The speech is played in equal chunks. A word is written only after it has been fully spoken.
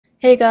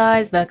Hey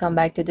guys, welcome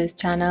back to this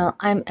channel.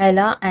 I'm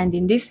Ella, and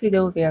in this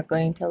video we are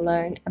going to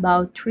learn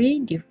about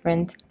 3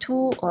 different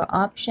tool or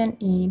option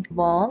in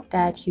wall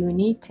that you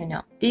need to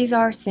know. These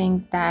are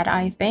things that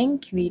I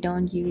think we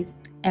don't use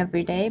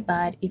every day,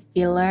 but if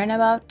we learn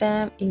about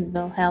them, it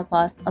will help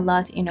us a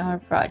lot in our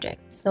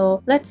project.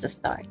 So let's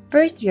start.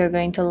 First, we are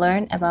going to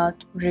learn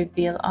about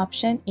reveal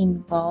option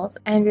in walls,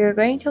 and we are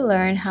going to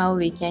learn how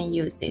we can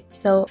use it.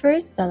 So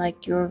first,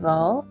 select your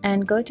wall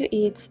and go to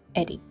its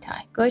edit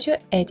type. Go to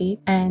edit,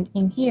 and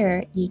in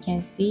here you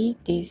can see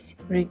this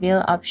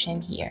reveal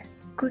option here.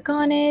 Click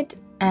on it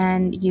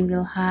and you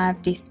will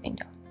have this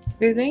window.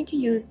 We're going to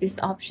use this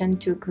option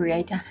to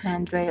create a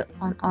handrail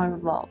on our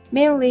wall.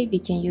 Mainly we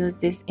can use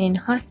this in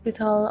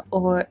hospital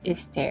or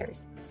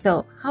stairs.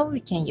 So how we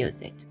can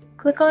use it?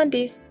 Click on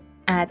this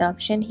add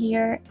option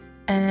here,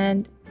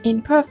 and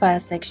in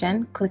profile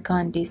section click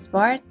on this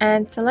part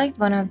and select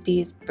one of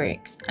these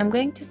bricks. I'm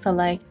going to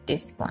select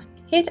this one.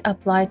 Hit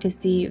apply to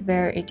see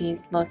where it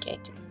is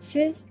located.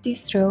 Since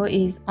this row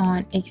is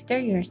on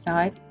exterior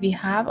side, we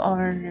have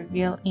our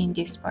reveal in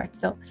this part.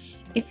 So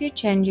if you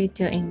change it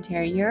to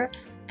interior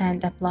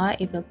and apply,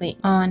 it will be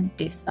on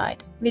this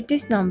side. With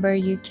this number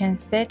you can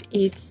set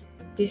its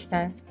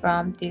distance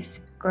from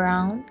this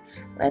ground.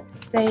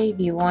 Let's say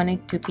we want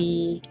it to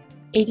be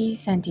 80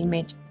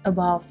 centimeters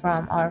above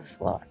from our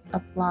floor.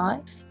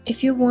 Apply.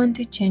 If you want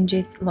to change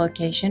its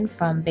location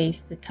from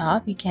base to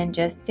top, you can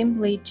just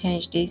simply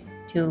change this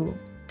to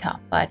top,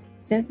 but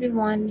since we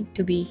want it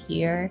to be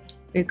here,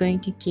 we're going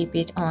to keep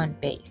it on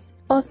base.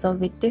 Also,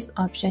 with this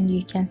option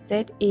you can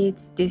set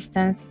its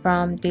distance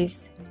from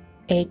this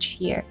edge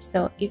here.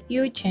 So if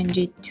you change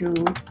it to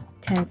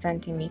 10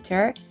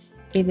 centimeter,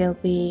 it will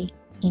be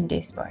in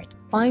this part.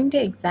 Find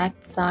the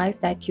exact size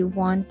that you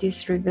want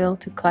this reveal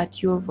to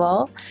cut your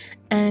wall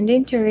and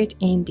enter it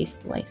in this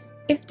place.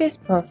 If this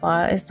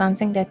profile is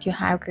something that you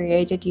have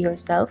created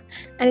yourself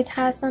and it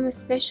has some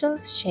special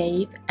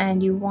shape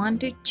and you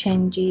want to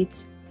change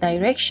its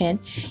direction,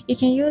 you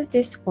can use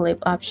this flip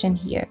option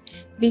here.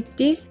 With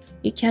this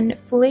you can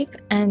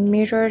flip and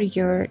mirror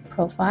your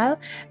profile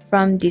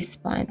from this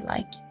point.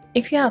 Like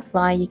if you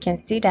apply, you can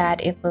see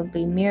that it will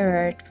be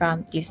mirrored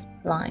from this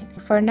line.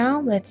 For now,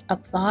 let's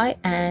apply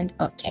and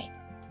OK.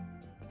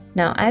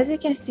 Now, as you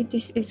can see,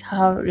 this is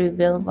how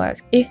reveal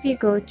works. If you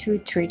go to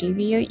 3D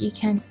view, you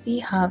can see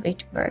how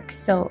it works.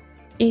 So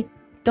it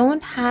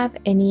don't have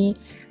any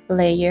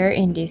layer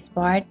in this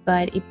part,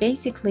 but it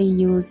basically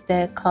uses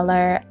the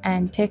color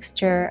and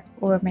texture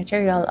or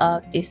material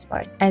of this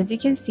part. As you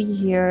can see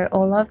here,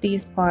 all of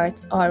these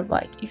parts are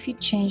white. If you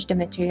change the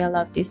material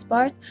of this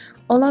part,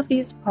 all of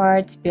these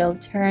parts will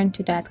turn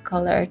to that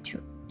color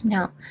too.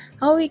 Now,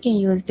 how we can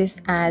use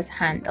this as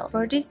handle?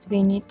 For this,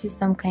 we need to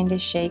some kind of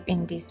shape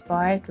in this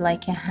part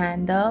like a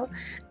handle,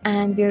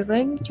 and we're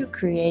going to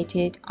create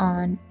it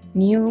on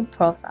new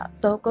profile.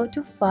 So go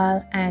to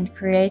file and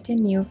create a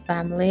new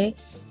family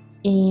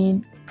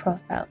in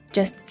profile.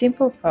 Just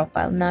simple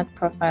profile, not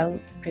profile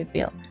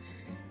reveal.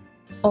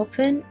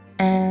 Open,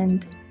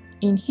 and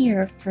in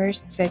here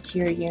first set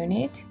your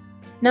unit.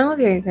 Now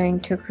we're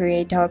going to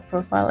create our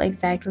profile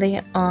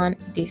exactly on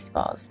these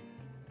walls.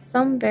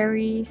 Some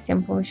very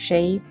simple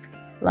shape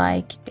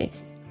like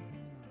this.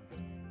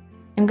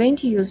 I'm going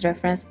to use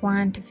reference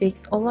plan to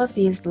fix all of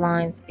these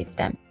lines with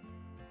them.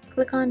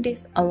 Click on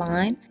this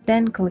align,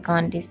 then click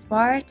on this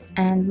part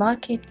and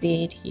lock it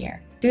with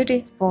here. Do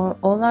this for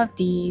all of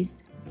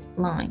these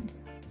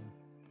lines.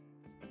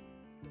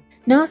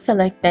 Now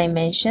select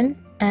dimension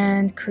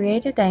and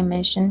create a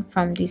dimension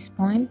from this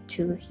point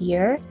to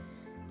here,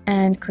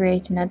 and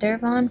create another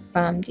one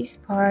from this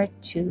part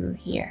to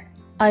here.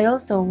 I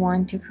also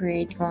want to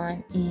create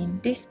one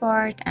in this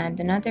part and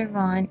another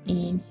one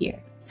in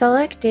here.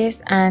 Select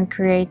this and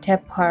create a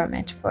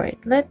parameter for it.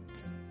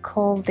 Let's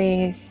call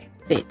this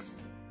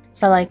width.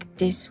 Select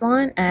this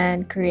one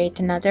and create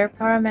another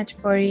parameter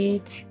for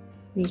it,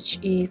 which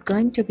is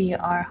going to be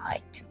our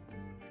height.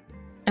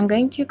 I'm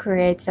going to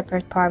create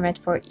separate parameter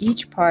for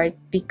each part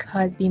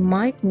because we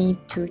might need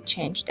to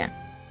change them.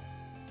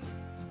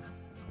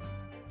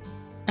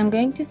 I'm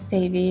going to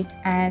save it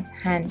as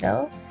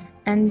handle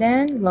and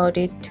then load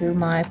it to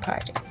my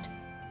project.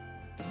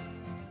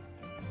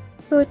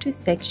 Go to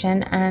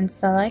section and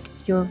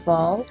select your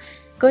wall.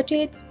 Go to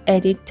its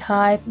edit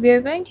type. We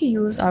are going to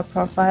use our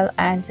profile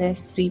as a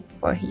sweep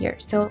for here.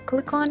 So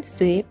click on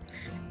sweep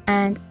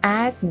and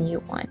add new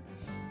one.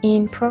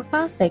 In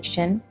profile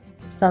section,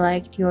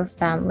 select your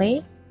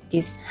family,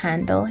 this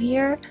handle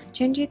here,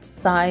 change its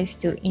size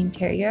to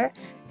interior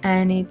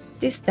and its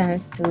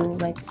distance to,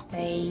 let's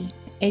say,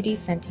 80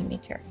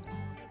 centimeters.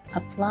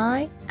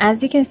 Apply.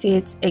 As you can see,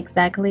 it's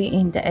exactly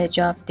in the edge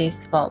of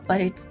this wall, but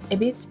it's a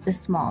bit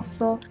small.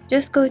 So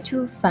just go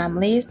to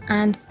families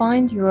and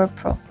find your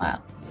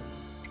profile.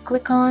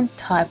 Click on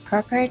type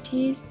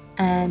properties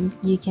and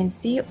you can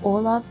see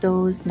all of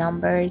those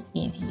numbers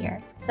in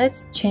here.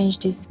 Let's change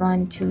this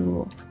one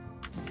to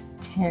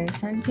 10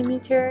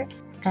 centimeter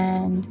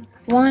and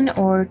 1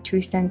 or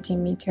 2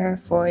 centimeter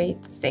for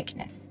its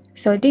thickness.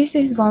 So this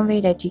is one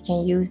way that you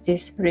can use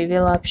this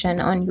reveal option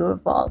on your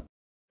wall.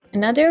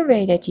 Another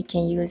way that you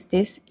can use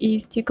this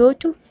is to go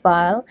to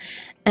File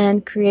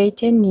and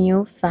create a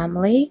new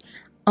family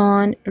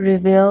on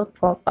Reveal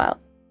Profile.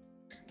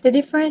 The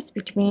difference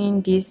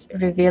between this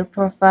Reveal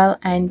Profile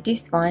and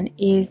this one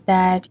is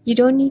that you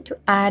don't need to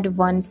add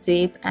one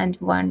sweep and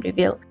one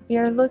reveal. We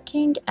are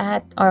looking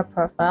at our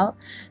profile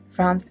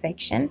from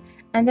section,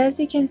 and as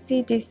you can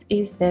see, this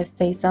is the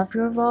face of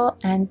your wall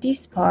and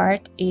this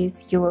part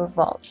is your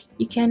wall.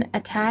 You can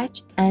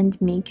attach and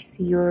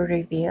mix your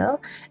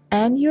reveal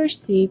and your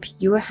sweep,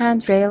 your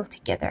handrail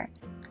together.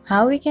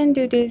 How we can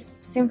do this?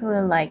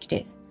 Simply like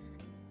this.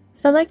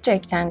 Select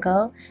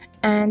rectangle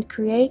and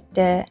create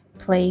the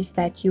place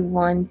that you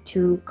want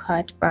to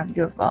cut from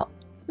your wall.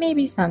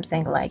 Maybe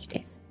something like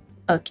this.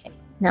 Okay.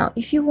 Now,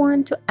 if you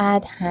want to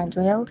add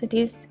handrail to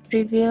this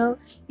reveal,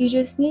 you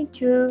just need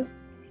to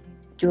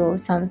draw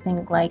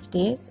something like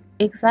this,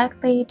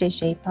 exactly the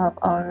shape of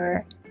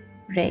our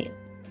rail.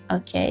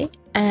 Okay.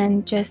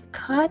 And just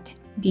cut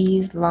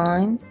these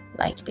lines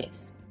like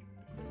this.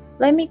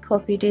 Let me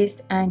copy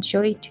this and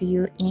show it to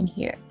you in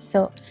here.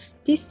 So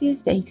this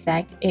is the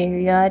exact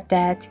area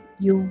that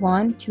you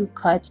want to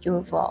cut your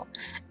wall,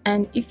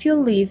 and if you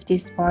leave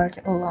this part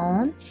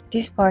alone,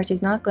 this part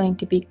is not going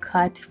to be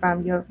cut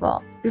from your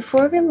wall.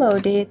 Before we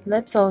load it,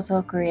 let's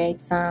also create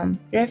some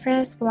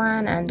reference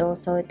plan and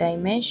also a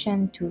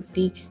dimension to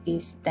fix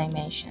these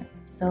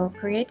dimensions. So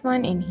create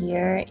one in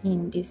here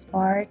in this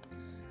part.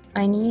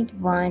 I need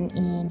one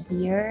in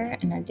here,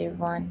 another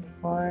one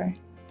for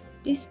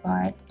this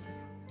part,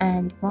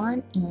 and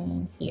one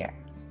in here.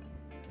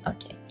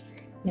 Okay,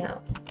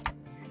 now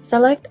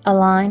select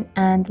align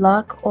and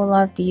lock all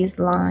of these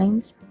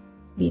lines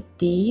with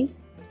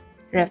these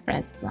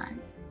reference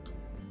plans.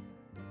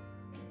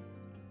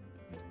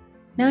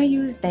 Now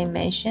use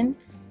dimension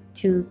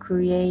to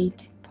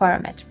create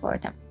parameter for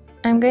them.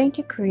 I'm going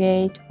to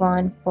create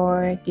one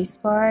for this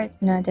part,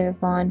 another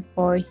one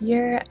for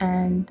here,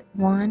 and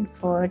one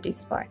for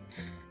this part,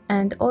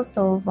 and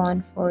also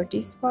one for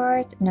this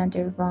part,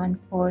 another one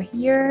for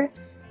here,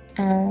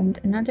 and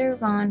another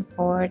one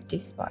for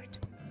this part.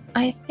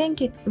 I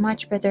think it's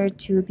much better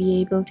to be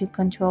able to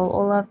control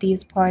all of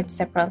these parts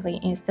separately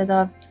instead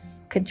of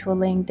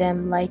controlling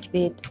them like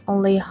with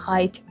only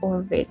height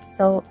or width.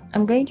 So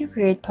I'm going to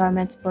create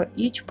parameters for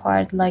each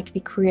part like we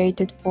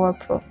created for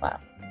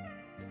profile.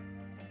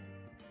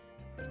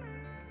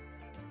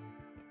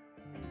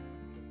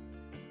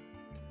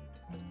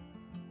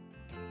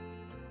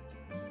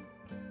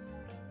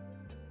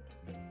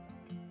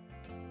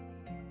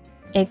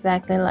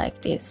 Exactly like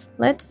this.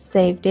 Let's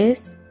save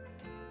this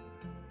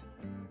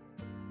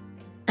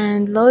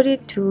and load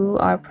it to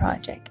our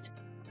project.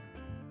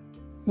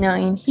 Now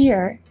in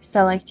here,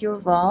 select your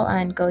wall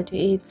and go to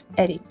its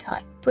edit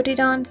type. Put it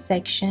on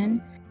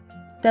section,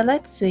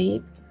 delete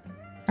sweep,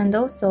 and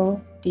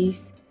also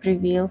this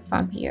reveal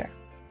from here.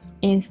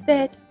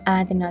 Instead,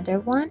 add another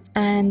one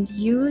and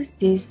use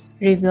this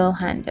reveal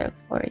handle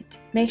for it.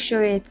 Make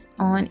sure it's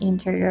on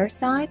interior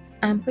side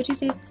and put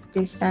its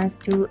distance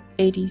to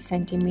 80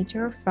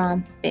 centimeters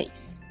from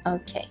base.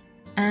 Okay,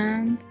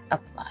 and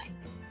apply.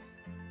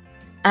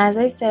 As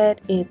I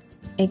said, it's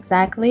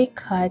exactly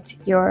cut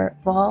your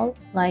wall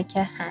like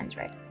a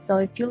handrail. So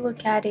if you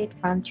look at it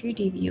from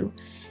 3D view,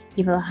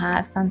 you will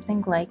have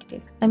something like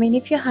this. I mean,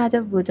 if you had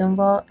a wooden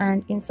wall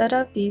and instead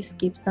of this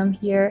gypsum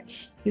here,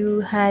 you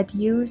had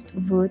used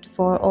wood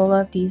for all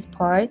of these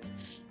parts,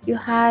 you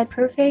had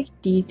perfect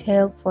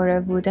detail for a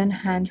wooden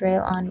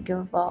handrail on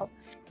your wall.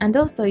 And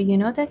also, you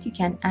know that you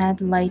can add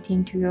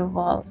lighting to your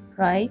wall,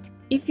 right?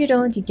 If you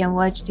don't, you can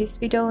watch this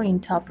video in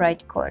top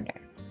right corner.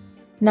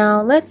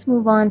 Now let's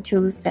move on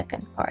to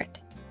second part.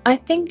 I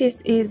think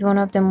this is one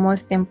of the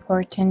most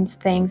important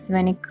things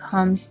when it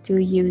comes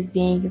to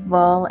using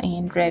wall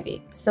in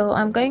Revit. So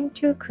I'm going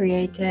to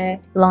create a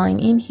line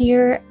in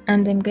here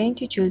and I'm going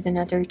to choose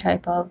another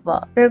type of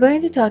wall. We're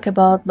going to talk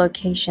about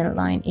location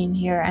line in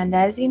here, and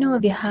as you know,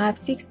 we have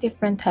 6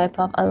 different type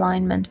of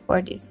alignment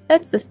for this.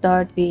 Let's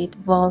start with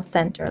wall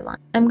center line.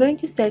 I'm going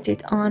to set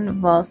it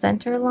on wall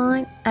center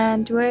line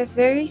and do a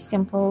very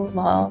simple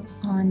wall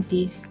on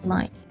this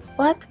line.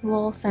 What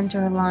wall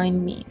center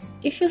line means?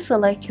 If you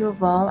select your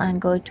wall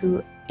and go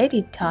to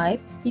edit type,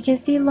 you can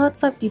see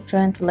lots of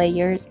different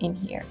layers in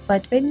here.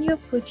 But when you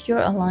put your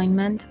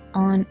alignment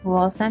on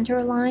wall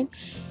center line,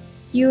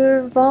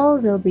 your wall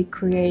will be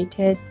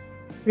created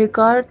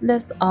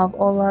regardless of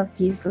all of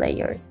these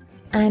layers,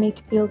 and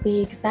it will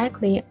be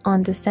exactly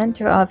on the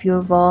center of your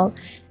wall,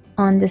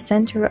 on the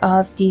center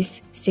of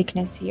this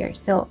thickness here.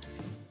 So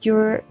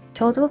your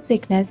total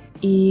thickness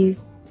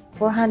is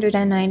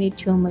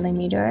 492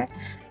 millimeter.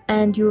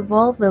 And your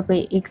wall will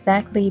be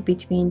exactly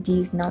between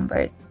these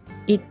numbers.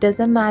 It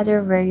doesn't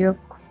matter where your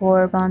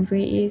core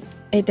boundary is.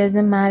 It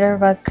doesn't matter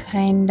what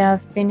kind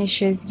of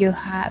finishes you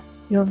have.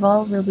 Your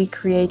wall will be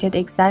created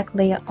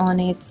exactly on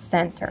its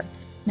center.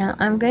 Now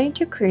I'm going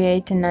to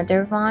create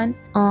another one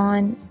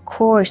on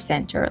core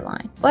center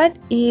line. What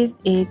is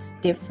its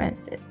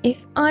differences?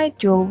 If I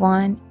draw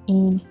one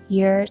in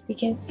here, you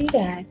can see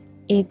that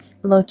its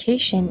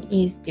location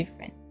is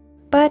different.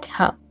 But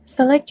how?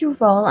 Select your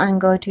wall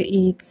and go to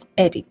its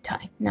edit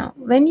type. Now,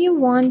 when you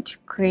want to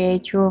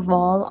create your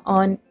wall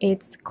on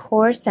its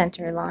core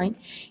center line,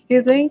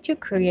 you're going to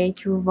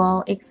create your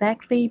wall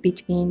exactly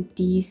between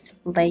these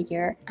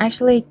layers.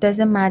 Actually, it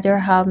doesn't matter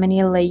how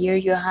many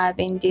layers you have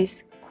in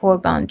this core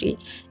boundary.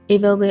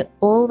 It will be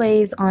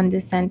always on the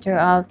center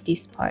of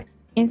this part.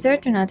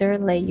 Insert another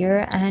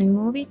layer and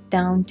move it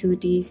down to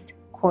this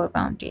core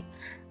boundary.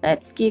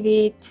 Let's give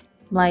it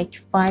like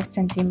 5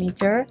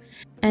 centimeters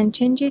and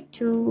change it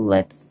to,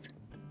 let's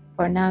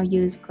for now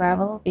use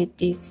gravel with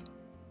this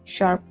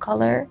sharp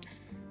color.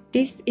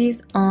 This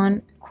is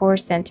on core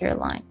center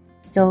line,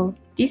 so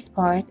this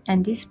part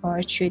and this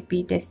part should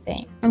be the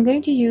same. I'm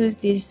going to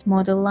use this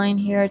model line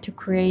here to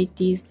create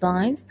these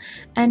lines,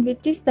 and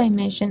with this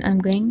dimension I'm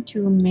going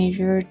to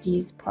measure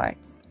these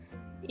parts.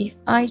 If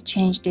I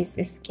change this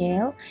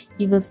scale,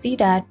 you will see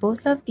that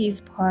both of these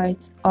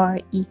parts are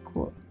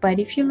equal. But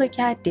if you look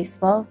at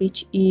this wall,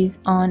 which is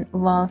on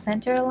wall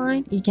center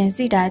line, you can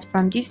see that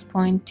from this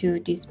point to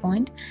this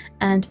point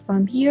and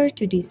from here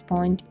to this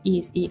point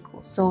is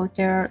equal. So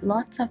there are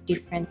lots of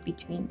difference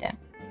between them.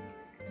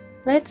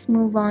 Let's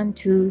move on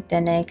to the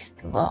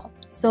next wall.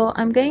 So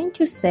I'm going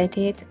to set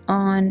it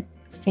on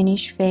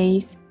finish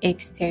face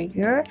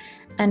exterior,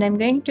 and I'm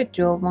going to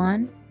draw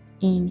one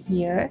in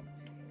here.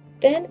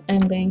 Then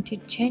I'm going to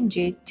change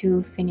it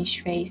to finish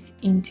face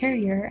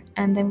interior,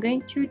 and I'm going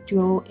to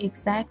draw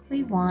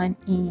exactly one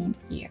in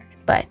here.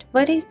 But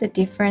what is the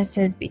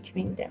differences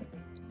between them?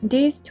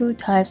 These two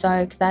types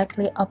are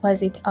exactly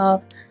opposite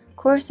of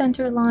core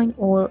center line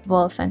or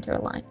wall center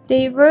line.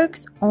 They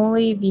works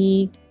only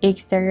with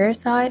exterior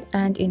side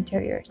and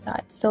interior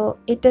side, so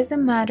it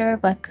doesn't matter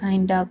what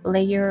kind of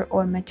layer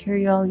or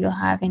material you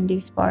have in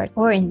this part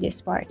or in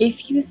this part.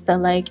 If you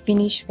select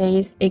finish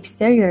face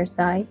exterior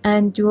side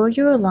and draw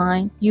your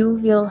line, you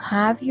will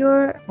have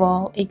your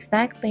wall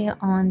exactly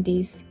on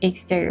this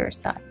exterior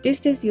side.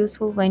 This is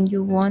useful when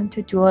you want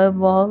to draw a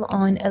wall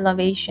on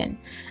elevation.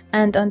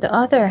 And on the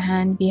other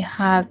hand, we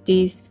have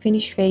this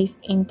finish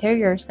face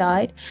interior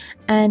side,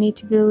 and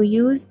it will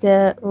use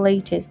the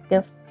latest,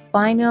 the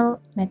final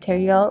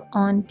material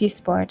on this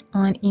part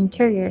on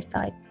interior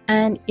side,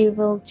 and it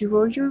will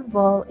draw your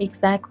wall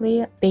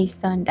exactly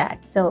based on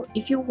that. So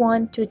if you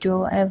want to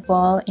draw a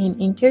wall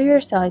in interior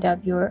side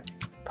of your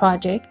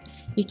project,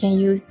 you can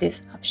use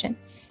this option.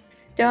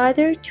 The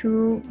other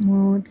two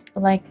modes,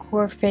 like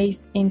core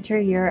face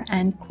interior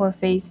and core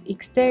face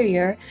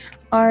exterior,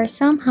 are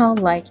somehow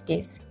like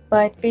this,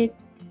 but with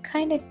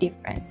kind of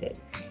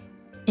differences.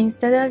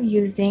 Instead of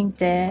using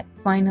the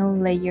final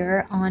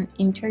layer on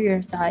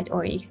interior side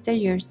or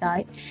exterior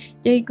side,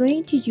 they're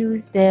going to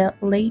use the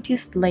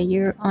latest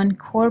layer on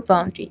core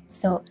boundary.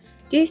 So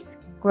this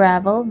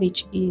gravel,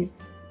 which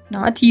is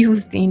not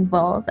used in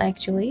walls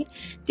actually,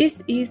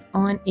 this is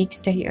on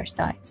exterior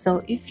side.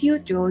 So if you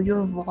draw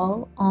your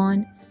wall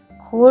on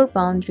core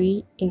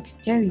boundary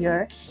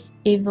exterior,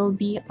 it will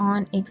be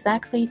on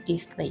exactly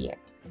this layer.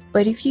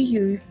 But if you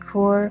use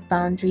core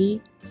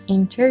boundary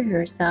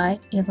interior side,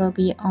 it will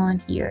be on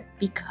here,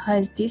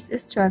 because this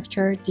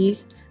structure,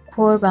 this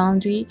core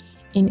boundary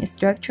in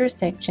structure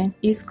section,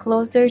 is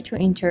closer to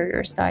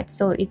interior side,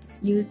 so it's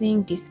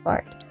using this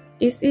part.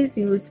 This is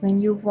used when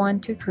you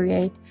want to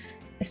create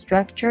a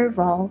structure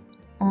wall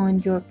on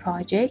your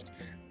project,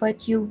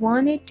 but you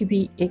want it to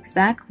be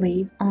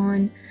exactly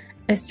on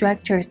a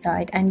structure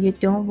side and you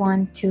don't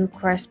want to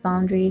cross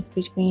boundaries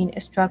between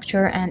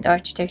structure and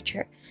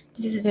architecture.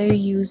 This is very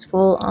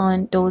useful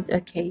on those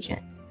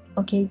occasions.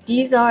 Okay,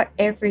 these are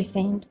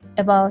everything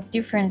about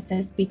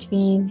differences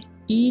between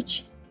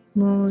each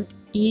mode,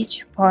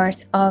 each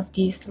part of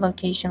this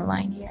location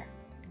line here.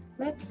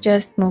 Let's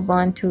just move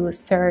on to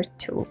third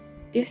tool.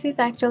 This is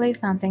actually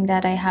something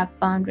that I have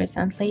found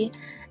recently,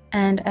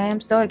 and I am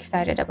so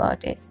excited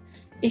about this.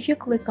 If you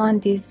click on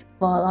this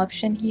wall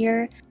option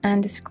here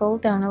and scroll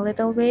down a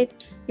little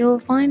bit, you will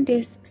find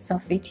this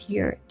soffit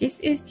here. This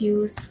is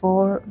used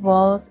for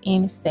walls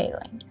in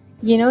ceiling.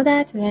 You know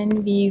that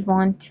when we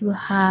want to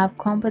have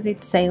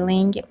composite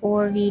ceiling,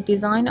 or we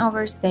design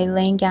our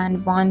ceiling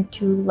and want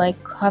to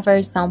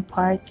cover some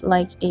parts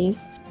like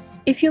this,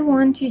 if you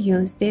want to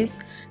use this,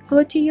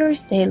 go to your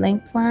ceiling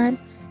plan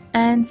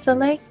and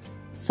select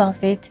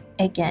soffit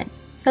again.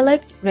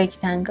 Select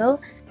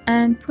rectangle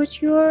and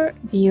put your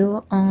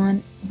view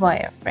on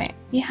wireframe.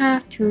 We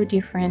have two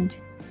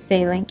different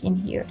ceiling in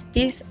here.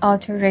 This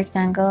outer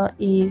rectangle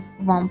is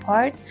one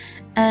part,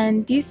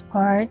 and this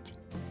part,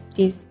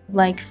 this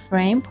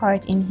frame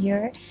part in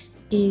here,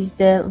 is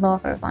the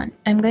lower one.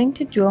 I'm going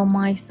to draw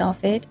my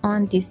soffit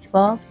on this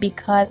wall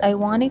because I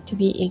want it to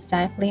be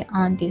exactly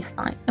on this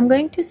line. I'm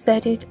going to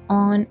set it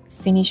on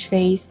finish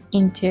face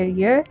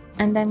interior,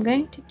 and I'm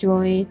going to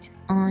draw it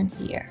on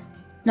here.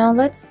 Now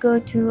let's go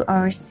to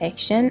our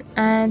section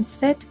and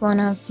set one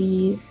of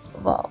these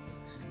walls.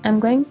 I'm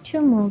going to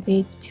move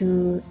it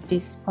to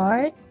this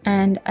part,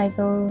 and I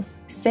will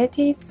set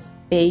its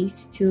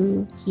base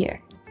to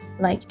here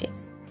like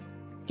this.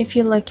 If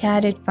you look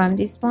at it from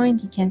this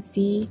point, you can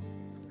see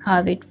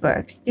how it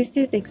works. This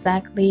is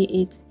exactly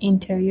its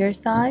interior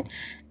side,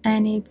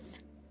 and it's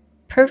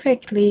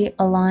perfectly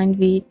aligned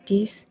with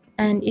this.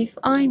 And if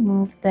I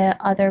move the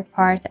other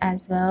part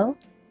as well,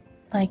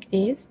 like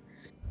this,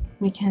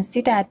 we can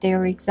see that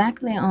they're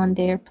exactly on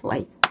their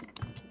place.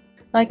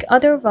 Like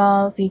other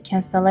walls, you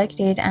can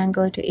select it and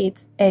go to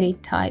its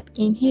edit type.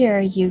 In here,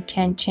 you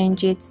can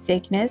change its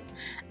thickness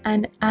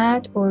and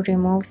add or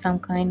remove some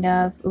kind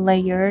of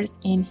layers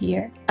in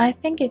here. I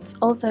think it's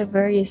also a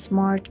very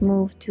smart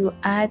move to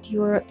add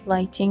your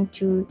lighting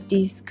to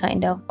these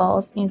kind of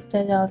walls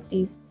instead of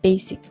these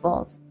basic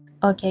walls.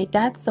 Okay,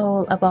 that's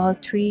all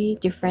about 3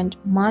 different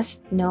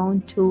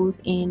must-known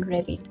tools in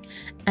Revit.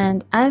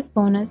 And as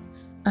bonus,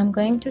 I'm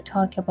going to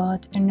talk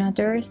about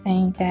another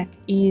thing that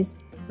is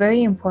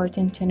very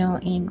important to know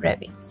in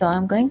Revit. So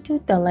I'm going to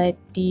delete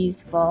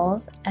these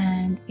walls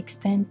and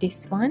extend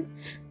this one,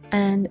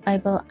 and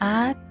I will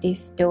add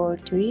this door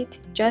to it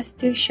just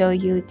to show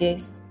you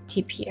this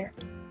tip here.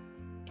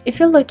 If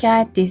you look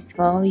at this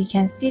wall, you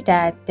can see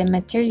that the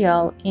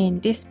material in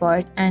this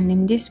part and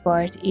in this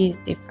part is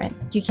different.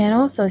 You can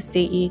also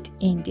see it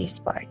in this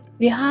part.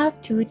 We have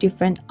 2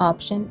 different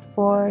options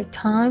for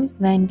times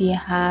when we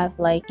have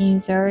like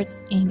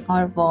inserts in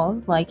our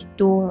walls like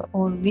door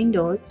or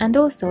windows, and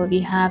also we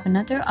have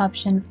another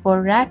option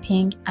for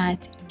wrapping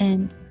at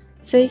ends.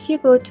 So if you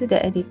go to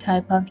the edit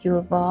type of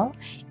your wall,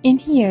 in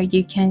here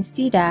you can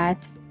see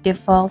that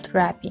default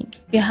wrapping.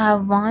 We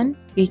have one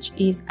which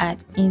is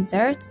at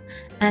inserts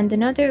and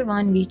another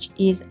one which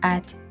is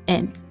at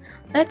ends.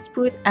 Let's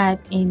put at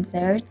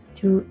inserts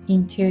to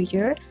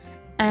interior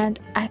and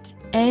at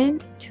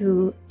end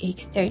to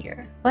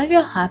exterior. What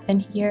will happen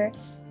here?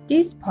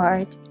 This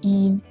part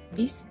in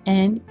this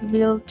end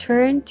will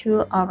turn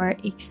to our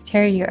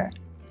exterior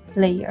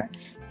layer,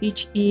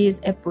 which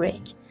is a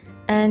break,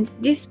 and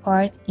this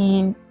part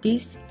in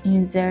this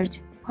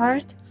insert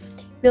part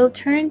will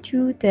turn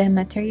to the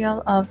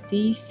material of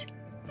this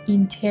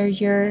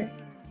interior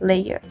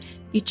layer,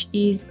 which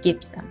is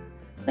gypsum.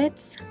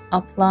 Let's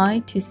apply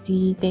to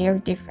see their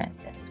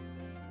differences.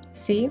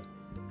 See?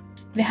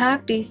 We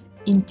have this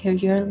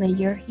interior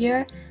layer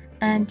here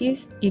and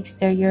this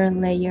exterior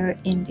layer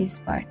in this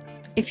part.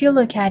 If you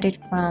look at it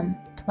from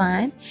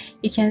plan,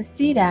 you can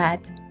see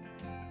that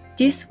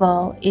this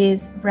wall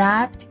is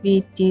wrapped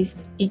with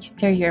this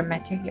exterior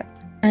material,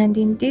 and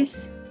in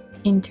this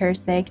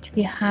intersect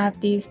we have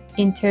this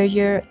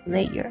interior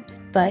layer.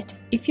 But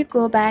if you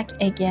go back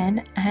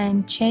again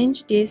and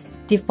change this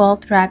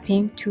default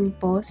wrapping to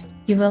both,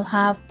 you will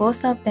have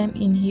both of them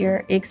in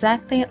here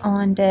exactly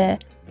on the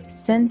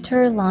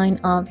center line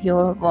of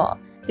your wall.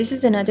 This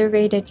is another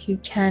way that you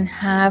can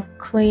have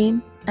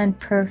clean and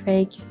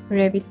perfect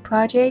Revit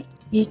project,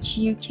 which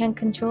you can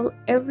control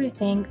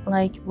everything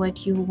like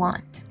what you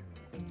want.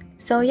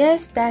 So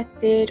yes,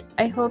 that's it.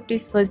 I hope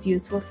this was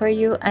useful for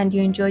you and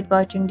you enjoyed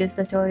watching this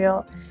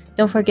tutorial.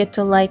 Don't forget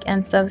to like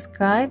and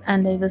subscribe,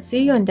 and I will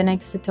see you in the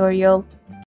next tutorial.